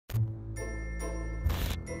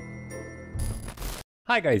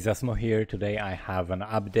Hi guys, Asmo here. Today I have an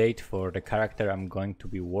update for the character I'm going to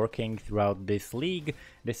be working throughout this league.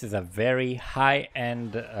 This is a very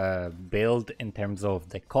high-end build in terms of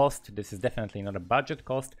the cost. This is definitely not a budget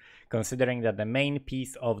cost, considering that the main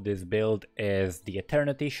piece of this build is the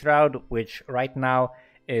Eternity Shroud, which right now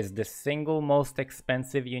is the single most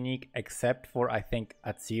expensive unique, except for I think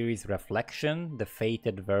Atziri's Reflection, the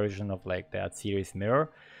fated version of like the Atziri's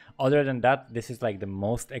Mirror. Other than that, this is like the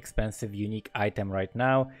most expensive unique item right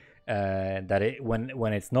now.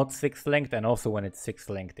 When it's not 6 linked, and also when it's 6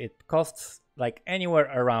 linked, it costs like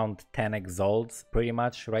anywhere around 10 exalts pretty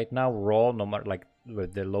much right now, raw, no matter like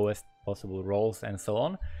with the lowest possible rolls and so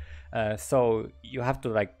on. So you have to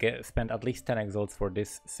like spend at least 10 exalts for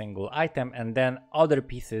this single item, and then other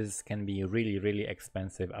pieces can be really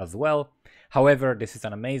expensive as well. However, this is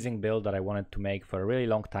an amazing build that I wanted to make for a really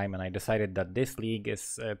long time, and I decided that this league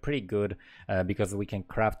is pretty good because we can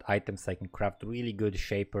craft items. I can craft really good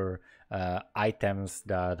shaper items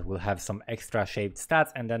that will have some extra shaped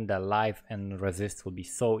stats, and then the life and resist will be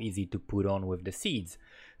so easy to put on with the seeds.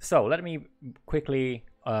 So let me quickly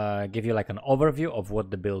give you like an overview of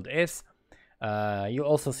what the build is. You'll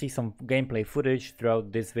also see some gameplay footage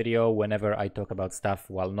throughout this video whenever I talk about stuff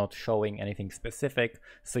while not showing anything specific,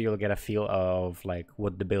 so you'll get a feel of like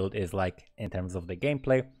what the build is like in terms of the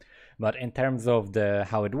gameplay. But in terms of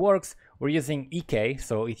how it works, we're using EK,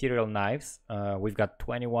 so Ethereal Knives. We've got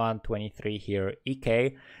 21, 23 here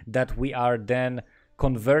EK that we are then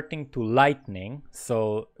converting to lightning.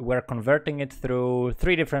 So we're converting it through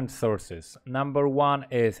 3 different sources. Number 1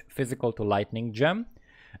 is physical to lightning gem,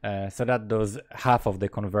 so that does half of the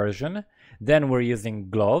conversion. Then we're using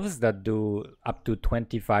gloves that do up to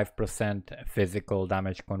 25% physical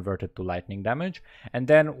damage converted to lightning damage, and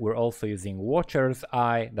then we're also using Watcher's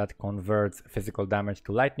Eye that converts physical damage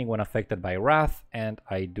to lightning when affected by Wrath, and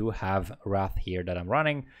I do have Wrath here that I'm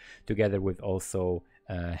running together with also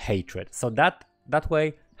Hatred. So that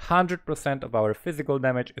way, 100% of our physical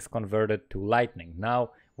damage is converted to lightning. Now,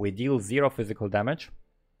 we deal 0 physical damage.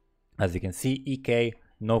 As you can see, EK,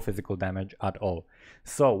 no physical damage at all.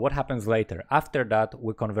 So what happens later? After that,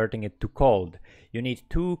 we're converting it to cold. You need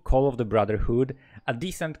 2 Call of the Brotherhood. A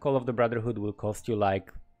decent Call of the Brotherhood will cost you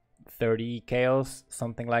like 30 chaos,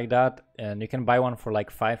 something like that. And you can buy one for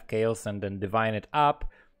like 5 chaos and then divine it up.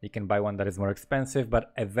 You can buy one that is more expensive,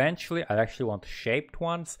 but eventually I actually want shaped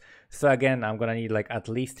ones. So again, I'm gonna need like at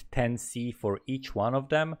least 10 C for each one of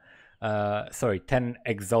them. Sorry, 10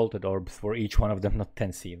 exalted orbs for each one of them, not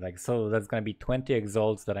 10 C. Like, so that's gonna be 20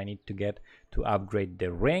 exalts that I need to get to upgrade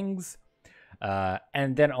the rings.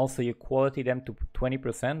 And then also you quality them to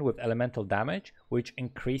 20% with elemental damage, which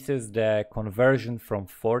increases the conversion from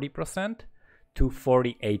 40% to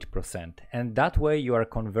 48%, and that way you are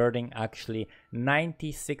converting actually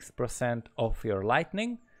 96% of your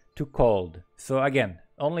lightning to cold. So again,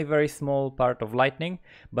 only very small part of lightning,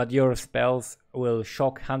 but your spells will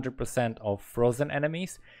shock 100% of frozen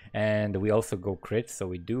enemies, and we also go crit, so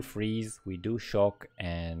we do freeze, we do shock,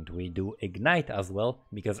 and we do ignite as well,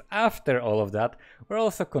 because after all of that we're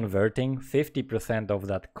also converting 50% of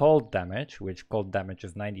that cold damage, which cold damage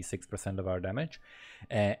is 96% of our damage,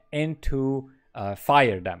 into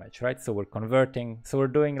fire damage, right? So we're converting, so we're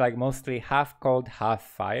doing like mostly half cold, half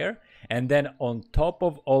fire, and then on top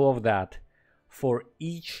of all of that, for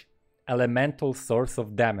each elemental source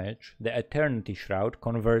of damage, the Eternity Shroud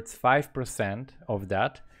converts 5% of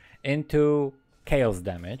that into chaos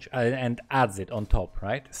damage and adds it on top,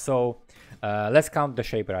 right? So let's count the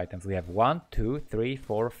shaper items. We have 1, 2, 3,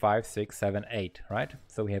 4, 5, 6, 7, 8, right?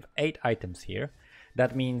 So we have 8 items here.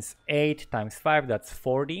 That means 8 times 5, that's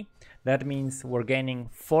 40. That means we're gaining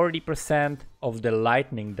 40% of the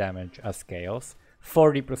lightning damage as chaos,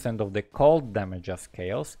 40% of the cold damage as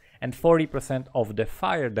chaos, and 40% of the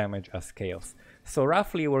fire damage as chaos. So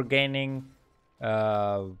roughly we're gaining,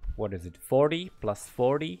 what is it, 40 plus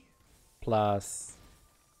 40 plus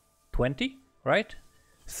 20, right?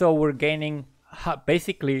 So we're gaining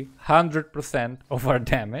basically 100% of our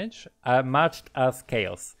damage matched as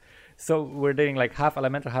chaos. So we're doing like half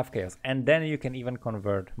elemental, half chaos, and then you can even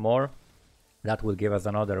convert more. That will give us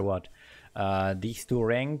another what? These 2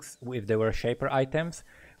 rings, if they were shaper items,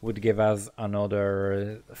 would give us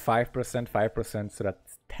another 5%, 5%, so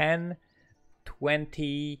that's 10,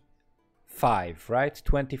 25, right?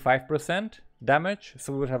 25% damage.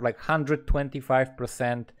 So we would have like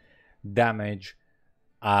 125% damage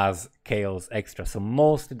as chaos extra. So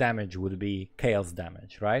most damage would be chaos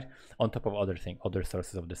damage, right? On top of other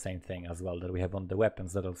sources of the same thing as well that we have on the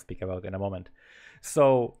weapons that I'll speak about in a moment.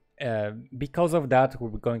 So because of that,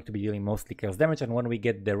 we're going to be dealing mostly chaos damage, and when we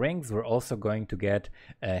get the rings, we're also going to get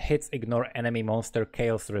hits, ignore enemy monster,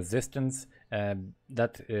 chaos resistance.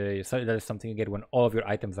 That is something you get when all of your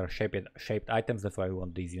items are shaped items. That's why we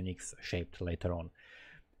want these uniques shaped later on.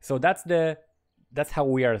 So that's how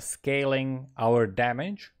we are scaling our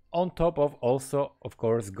damage, on top of also, of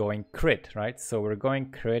course, going crit, right? So we're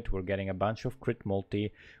going crit, we're getting a bunch of crit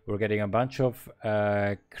multi, we're getting a bunch of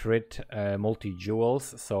crit multi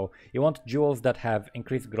jewels. So you want jewels that have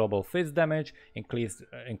increased global fizz damage,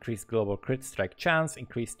 increased global crit strike chance,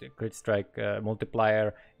 increased crit strike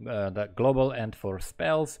multiplier, the global, and for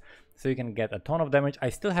spells. So you can get a ton of damage. I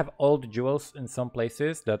still have old jewels in some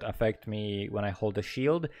places that affect me when I hold a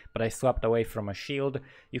shield, but I swapped away from a shield.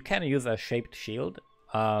 You can use a shaped shield.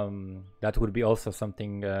 That would be also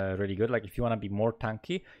something really good. Like if you want to be more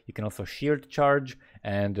tanky, you can also shield charge,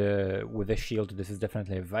 and with a shield this is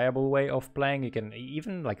definitely a viable way of playing. You can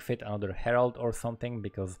even like fit another herald or something,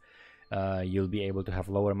 because you'll be able to have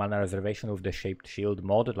lower mana reservation with the shaped shield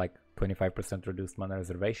mod, like 25% reduced mana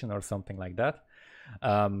reservation or something like that.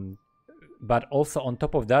 But also on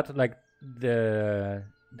top of that, like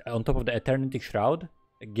on top of the Eternity Shroud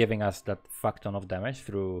giving us that fuck ton of damage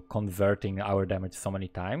through converting our damage so many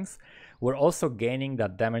times, we're also gaining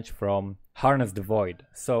that damage from Harness the Void.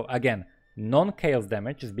 So again, non-chaos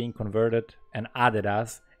damage is being converted and added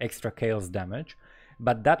as extra chaos damage,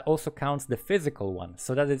 but that also counts the physical one,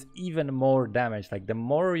 so that is even more damage. Like the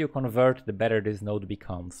more you convert, the better this node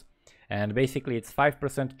becomes. And basically it's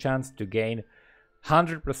 5% chance to gain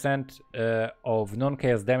 100% of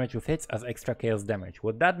non-chaos damage with hits as extra chaos damage.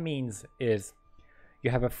 What that means is you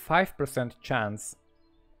have a 5% chance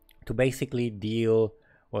to basically deal,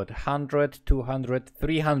 what, 100, 200,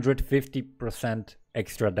 350%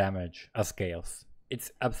 extra damage as chaos.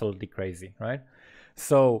 It's absolutely crazy, right?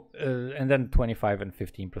 So, and then 25 and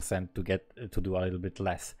 15% to get to do a little bit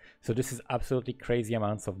less. So this is absolutely crazy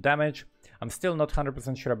amounts of damage. I'm still not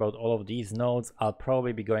 100% sure about all of these nodes. I'll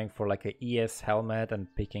probably be going for like a ES helmet and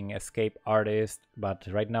picking Escape Artist, but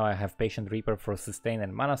right now I have Patient Reaper for sustain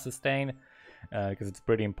and mana sustain, because it's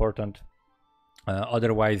pretty important.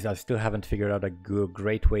 Otherwise, I still haven't figured out a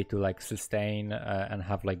great way to like sustain and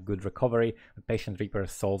have like good recovery. Patient Reaper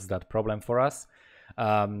solves that problem for us.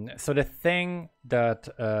 So the thing that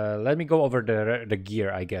let me go over the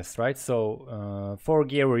gear, I guess, right? So for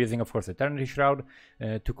gear, we're using, of course, Eternity Shroud,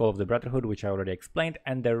 to Call of the Brotherhood, which I already explained,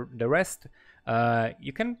 and the rest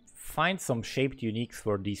you can find some shaped uniques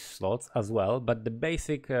for these slots as well, but the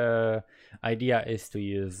basic idea is to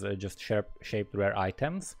use just shaped rare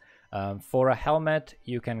items. For a helmet,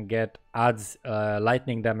 you can get adds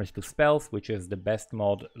lightning damage to spells, which is the best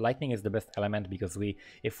mod. Lightning is the best element because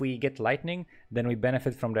if we get lightning, then we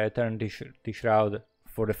benefit from the Eternity Shroud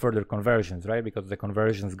for the further conversions, right? Because the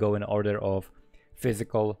conversions go in order of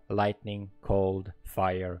physical, lightning, cold,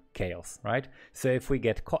 fire, chaos, right? So if we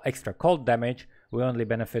get extra cold damage, we only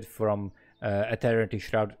benefit from Eternity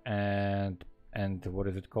Shroud and what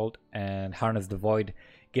is it called? And Harness the Void,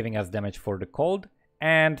 giving us damage for the cold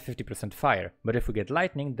and 50% fire. But if we get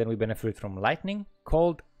lightning, then we benefit from lightning,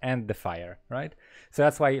 cold, and the fire, right? So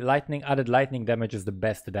that's why added lightning damage is the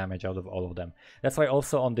best damage out of all of them. That's why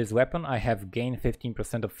also on this weapon I have gained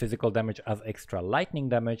 15% of physical damage as extra lightning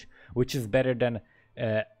damage, which is better than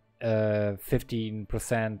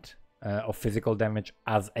 15% of physical damage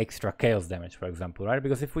as extra chaos damage, for example, right?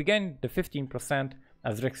 Because if we gain the 15%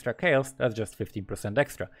 as extra chaos, that's just 15%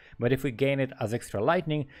 extra. But if we gain it as extra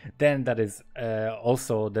lightning, then that is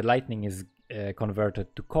also the lightning is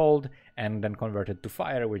converted to cold and then converted to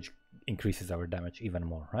fire, which increases our damage even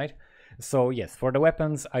more, right? So yes, for the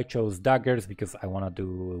weapons, I chose daggers because I want to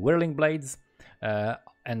do whirling blades.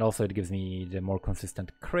 And also it gives me the more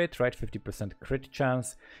consistent crit, right? 50% crit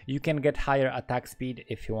chance. You can get higher attack speed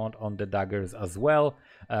if you want on the daggers as well.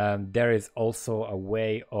 There is also a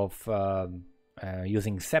way of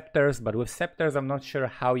using scepters, but with scepters I'm not sure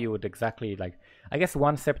how you would exactly, like, I guess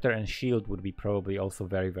one scepter and shield would be probably also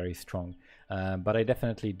very, very strong. But I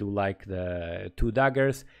definitely do like the 2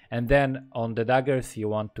 daggers. And then on the daggers you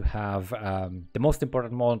want to have the most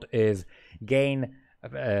important mod is gain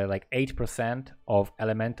like 8% of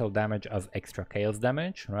elemental damage as extra chaos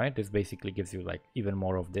damage, right? This basically gives you like even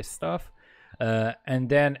more of this stuff. And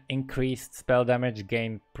then increased spell damage,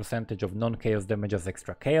 gain percentage of non-chaos damage as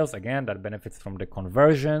extra chaos. Again, that benefits from the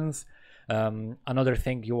conversions. Another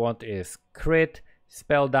thing you want is crit,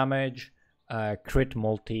 spell damage, crit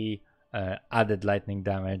multi, added lightning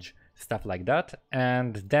damage, stuff like that.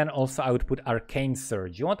 And then also I would put Arcane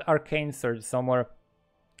Surge. You want Arcane Surge somewhere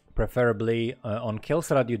preferably on kill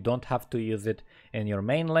so that you don't have to use it in your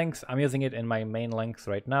main links. I'm using it in my main links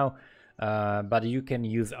right now, but you can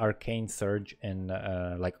use Arcane Surge in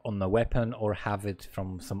like on the weapon or have it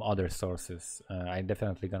from some other sources. I'm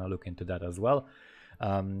definitely gonna look into that as well.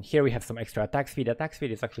 Here we have some extra attack speed. Attack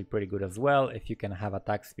speed is actually pretty good as well. If you can have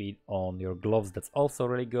attack speed on your gloves, that's also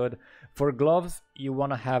really good. For gloves, you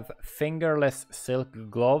want to have fingerless silk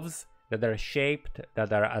gloves that are shaped,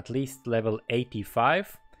 that are at least level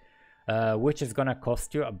 85, which is gonna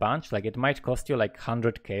cost you a bunch. Like, it might cost you like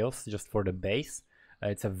 100 chaos just for the base.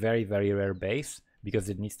 It's a very, very rare base because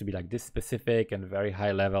it needs to be like this specific and very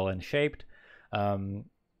high level and shaped.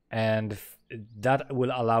 And that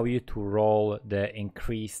will allow you to roll the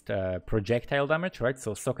increased projectile damage, right?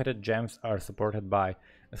 So socketed gems are supported by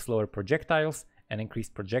slower projectiles and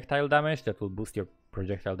increased projectile damage that will boost your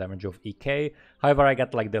projectile damage of EK. However, I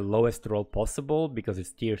got like the lowest roll possible because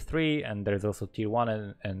it's tier 3, and there's also tier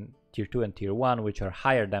 1 and tier 2 and tier 1, which are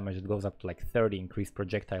higher damage. It goes up to like 30 increased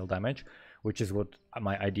projectile damage, which is what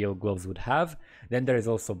my ideal gloves would have. Then there is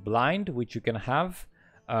also blind, which you can have.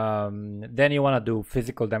 Then you want to do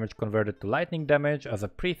physical damage converted to lightning damage as a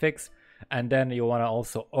prefix, and then you want to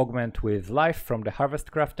also augment with life from the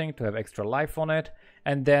harvest crafting to have extra life on it,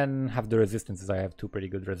 and then have the resistances. I have 2 pretty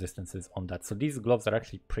good resistances on that. So these gloves are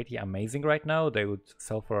actually pretty amazing right now. They would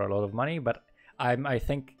sell for a lot of money, but I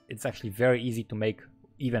think it's actually very easy to make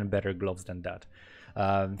even better gloves than that.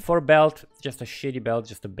 For belt, it's just a shitty belt,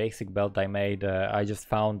 just a basic belt I made. I just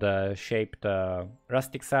found a shaped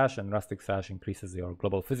rustic sash, and rustic sash increases your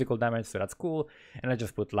global physical damage, so that's cool. And I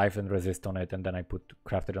just put life and resist on it, and then I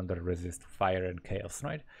crafted under resist fire and chaos,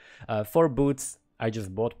 right? For boots, I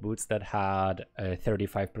just bought boots that had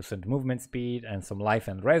 35% movement speed and some life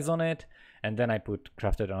and res on it, and then I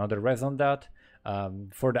crafted another res on that.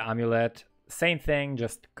 For the amulet, same thing,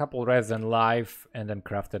 just a couple res and life, and then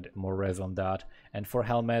crafted more res on that. And for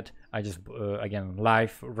helmet, I just again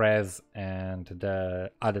life, res, and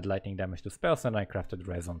the added lightning damage to spells, and I crafted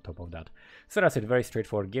res on top of that. So that's it, very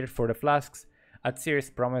straightforward gear. For the flasks, Atzir's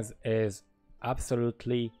Promise is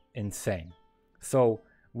absolutely insane. So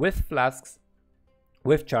with flasks,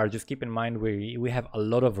 with charges, keep in mind we have a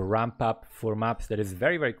lot of ramp up for maps that is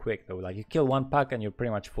very, very quick though. Like, you kill 1 pack and you're pretty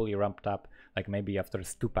much fully ramped up. Like, maybe after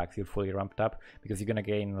 2 packs you're fully ramped up, because you're gonna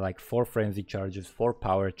gain like 4 frenzy charges, 4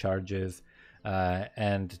 power charges,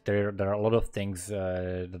 and there are a lot of things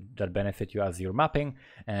that benefit you as you're mapping.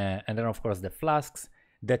 And then of course the flasks.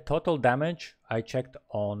 The total damage I checked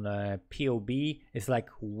on POB is like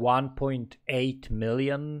 1.8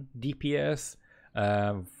 million DPS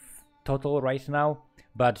total right now,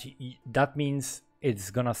 but that means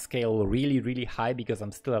it's gonna scale really, really high, because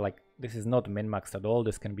I'm still like, this is not min-maxed at all.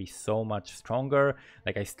 This can be so much stronger.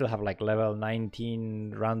 Like, I still have like level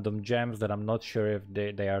 19 random gems that I'm not sure if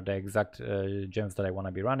they are the exact gems that I want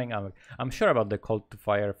to be running. I'm sure about the Cold to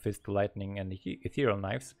Fire, Fist to Lightning, and the Ethereal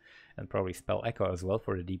Knives, and probably Spell Echo as well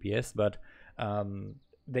for the DPS, but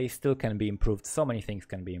they still can be improved. So many things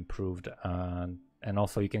can be improved, and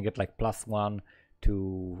also you can get like +1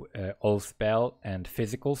 to all spell and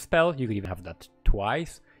physical spell. You could even have that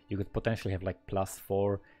twice. You could potentially have like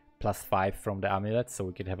 +4, +5 from the amulet, so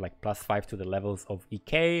we could have like +5 to the levels of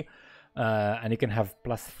EK, and you can have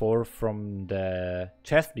 +4 from the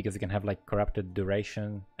chest, because you can have like corrupted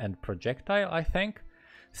duration and projectile, I think.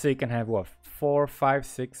 So you can have what, 4, 5,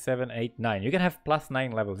 6, 7, 8, 9. You can have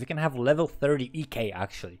 +9 levels. You can have level 30 EK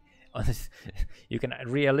actually. You can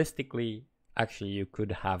realistically, actually, you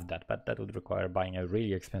could have that, but that would require buying a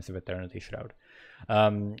really expensive Eternity Shroud.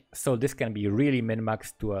 So this can be really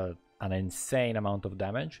min-maxed to an insane amount of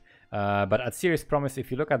damage. But at Serious Promise,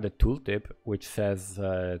 if you look at the tooltip, which says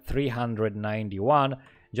 391,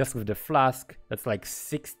 just with the flask, that's like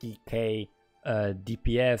 60k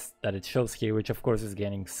DPS that it shows here, which of course is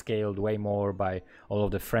getting scaled way more by all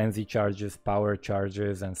of the frenzy charges, power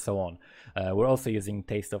charges, and so on. We're also using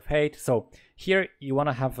Taste of Hate. So here you want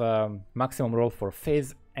to have a maximum roll for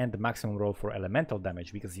Fizz and the maximum roll for elemental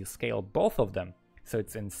damage, because you scale both of them. So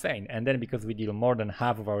it's insane. And then because we deal more than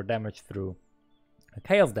half of our damage through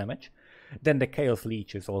chaos damage, then the Chaos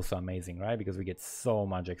Leech is also amazing, right? Because we get so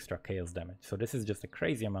much extra chaos damage. So this is just a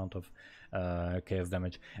crazy amount of chaos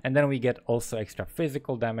damage. And then we get also extra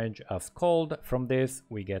physical damage as cold from this.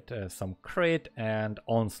 We get some crit and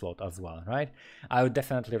onslaught as well, right? I would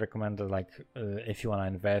definitely recommend like if you want to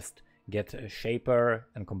invest, get a Shaper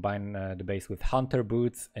and combine the base with Hunter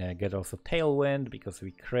Boots. Get also Tailwind, because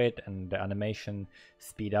we crit and the animation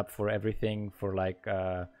speed up for everything for like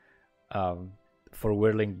for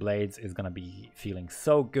Whirling Blades is gonna be feeling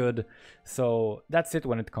so good. So that's it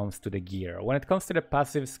when it comes to the gear. When it comes to the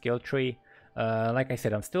passive skill tree, Like I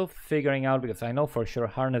said, I'm still figuring out, because I know for sure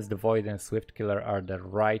Harness the Void and Swift Killer are the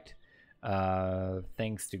right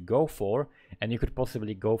things to go for, and you could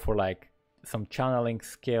possibly go for like some channeling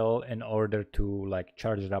skill in order to like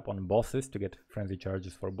charge it up on bosses to get frenzy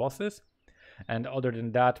charges for bosses. And other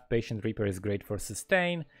than that, Patient Reaper is great for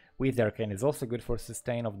sustain. With Arcane is also good for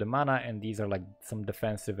sustain of the mana, and these are like some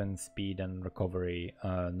defensive and speed and recovery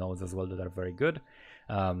nodes as well that are very good.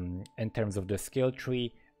 In terms of the skill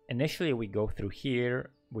tree, initially we go through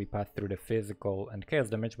here, we pass through the physical and chaos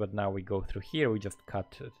damage, but now we go through here, we just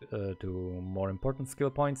cut to more important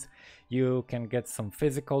skill points. You can get some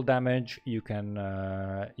physical damage, you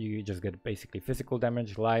just get basically physical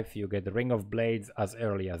damage, life, you get the Ring of Blades as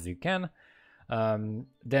early as you can.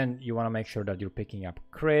 Then you want to make sure that you're picking up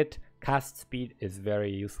crit. Cast speed is very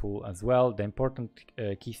useful as well. The important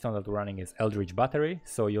keystone that we're running is Eldritch Battery,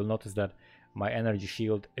 so you'll notice that my energy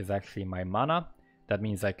shield is actually my mana. That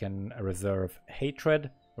means I can reserve Hatred,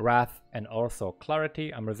 Wrath, and also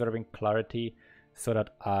Clarity. I'm reserving Clarity so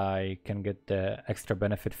that I can get the extra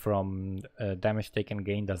benefit from damage taken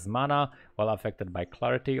gained as mana while affected by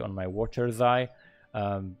Clarity on my Watcher's Eye.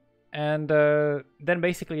 And then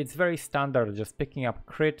basically it's very standard, just picking up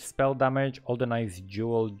crit, spell damage, all the nice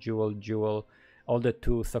jewel, all the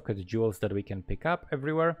 2-socket jewels that we can pick up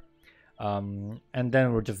everywhere. And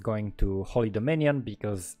then we're just going to Holy Dominion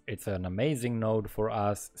because it's an amazing node for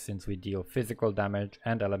us since we deal physical damage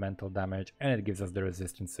and elemental damage, and it gives us the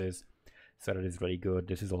resistances, so that is really good.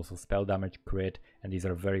 This is also spell damage, crit, and these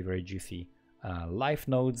are very, very juicy life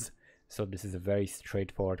nodes. So this is a very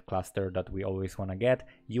straightforward cluster that we always want to get.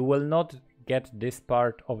 You will not get this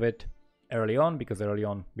part of it early on, because early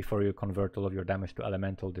on, before you convert all of your damage to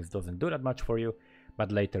elemental, this doesn't do that much for you,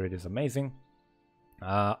 but later it is amazing.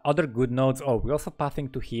 Other good nodes, we're also pathing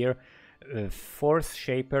to here. Force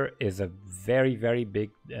Shaper is a very, very big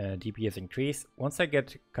DPS increase. Once I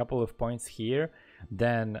get a couple of points here,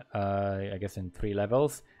 then I guess in 3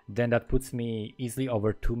 levels, then that puts me easily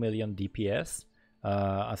over 2 million DPS.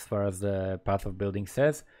 As far as the Path of Building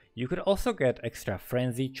says. You could also get extra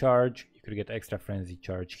frenzy charge. You could get extra frenzy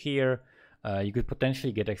charge here. You could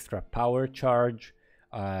potentially get extra power charge.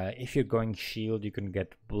 If you're going shield, you can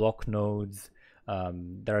get block nodes.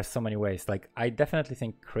 There are so many ways. Like, I definitely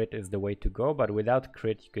think crit is the way to go, but without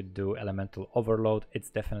crit you could do elemental overload.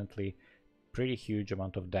 It's definitely pretty huge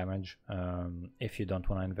amount of damage if you don't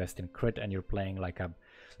want to invest in crit and you're playing like a,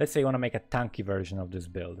 let's say you want to make a tanky version of this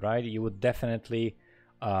build, right? You would definitely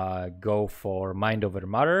go for Mind Over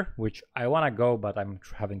Matter, which I want to go, but I'm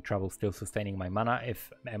having trouble still sustaining my mana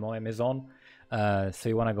if MOM is on. So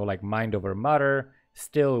you want to go like Mind Over Matter,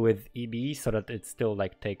 still with EB, so that it still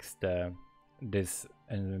like takes this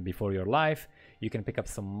before your life. You can pick up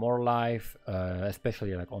some more life,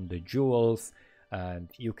 especially like on the jewels.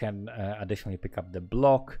 You can additionally pick up the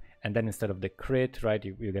block, and then instead of the crit, right,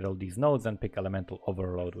 you get all these nodes and pick elemental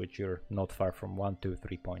overload, which you're not far from 1, 2,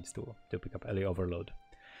 3 points to pick up LA overload.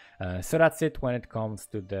 So that's it when it comes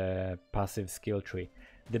to the passive skill tree.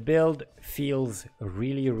 The build feels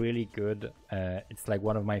really, really good. It's like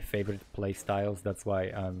one of my favorite play styles. That's why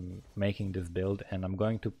I'm making this build, and I'm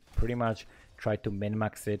going to pretty much try to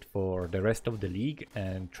min-max it for the rest of the league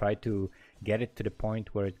and try to get it to the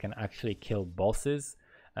point where it can actually kill bosses.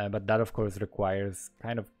 But that of course requires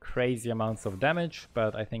kind of crazy amounts of damage,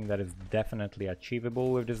 but I think that is definitely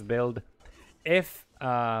achievable with this build. If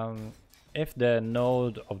the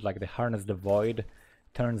node of like the Harness the Void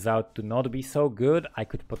turns out to not be so good, I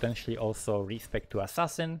could potentially also respec to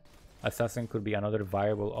Assassin. Assassin could be another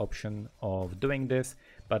viable option of doing this,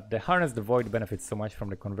 but the Harness the Void benefits so much from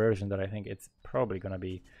the conversion that I think it's probably gonna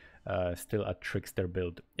be still a Trickster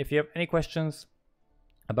build. If you have any questions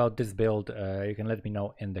about this build, you can let me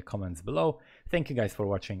know in the comments below. Thank you guys for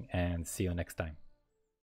watching, and see you next time.